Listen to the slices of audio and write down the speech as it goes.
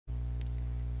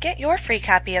Get your free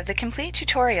copy of the complete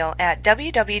tutorial at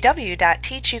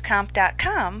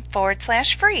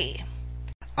www.teachucomp.com/free.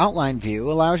 Outline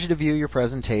View allows you to view your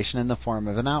presentation in the form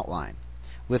of an outline,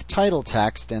 with title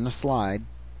text in a slide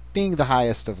being the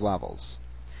highest of levels.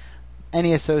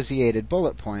 Any associated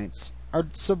bullet points are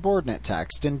subordinate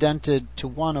text indented to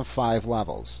one of 5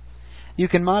 levels. You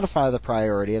can modify the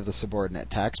priority of the subordinate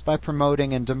text by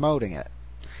promoting and demoting it.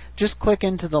 Just click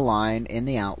into the line in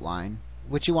the outline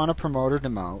which you want to promote or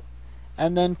demote,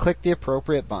 and then click the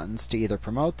appropriate buttons to either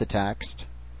promote the text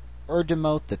or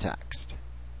demote the text.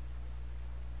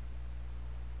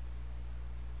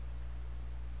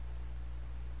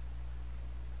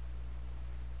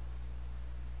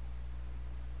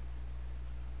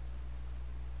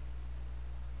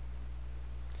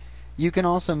 You can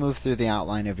also move through the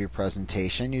outline of your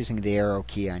presentation using the arrow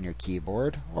key on your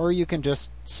keyboard, or you can just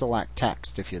select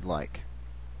text if you'd like.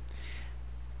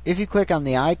 If you click on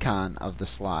the icon of the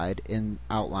slide in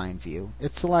Outline View,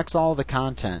 it selects all the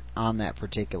content on that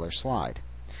particular slide.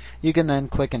 You can then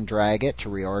click and drag it to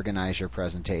reorganize your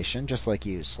presentation, just like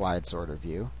you use Slide Sorter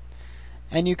View.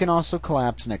 And you can also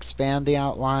collapse and expand the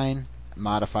outline,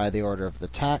 modify the order of the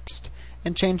text,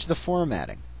 and change the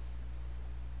formatting.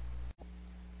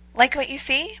 Like what you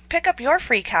see? Pick up your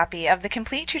free copy of the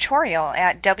complete tutorial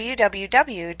at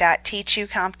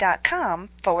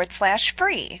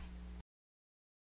www.teachucomp.com/free.